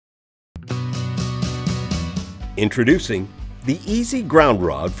Introducing the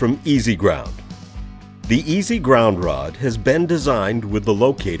EZGroundRod from EZGround. The EZGroundRod has been designed with the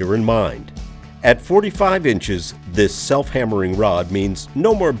locator in mind. At 45 inches, this self-hammering rod means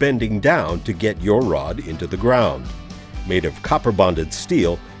no more bending down to get your rod into the ground. Made of copper-bonded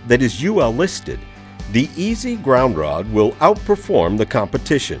steel that is UL listed, the EZGroundRod will outperform the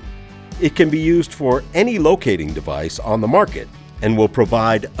competition. It can be used for any locating device on the market and will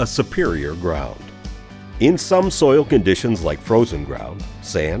provide a superior ground. In some soil conditions like frozen ground,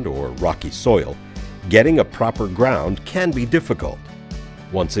 sand, or rocky soil, getting a proper ground can be difficult.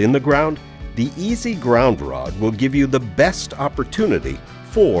 Once in the ground, the EZGroundRod will give you the best opportunity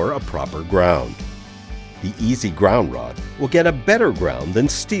for a proper ground. The EZGroundRod will get a better ground than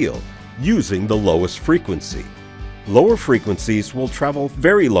steel using the lowest frequency. Lower frequencies will travel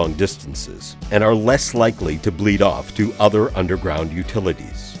very long distances and are less likely to bleed off to other underground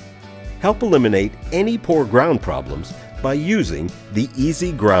utilities. Help eliminate any poor ground problems by using the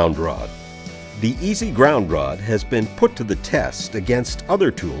EZGroundRod. The EZGroundRod has been put to the test against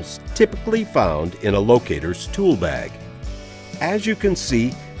other tools typically found in a locator's tool bag. As you can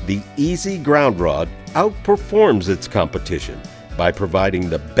see, the EZGroundRod outperforms its competition by providing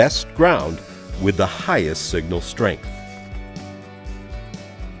the best ground with the highest signal strength.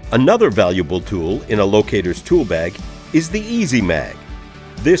 Another valuable tool in a locator's tool bag is the EZMag.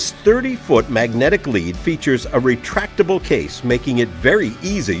 This 30-foot magnetic lead features a retractable case, making it very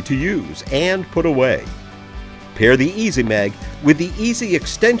easy to use and put away. Pair the EZMag with the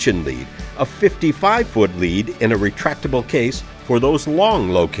EZExtension lead, a 55-foot lead in a retractable case for those long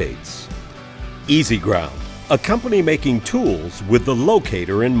locates. EZGround, a company making tools with the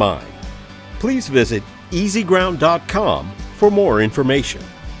locator in mind. Please visit EZGround.com for more information.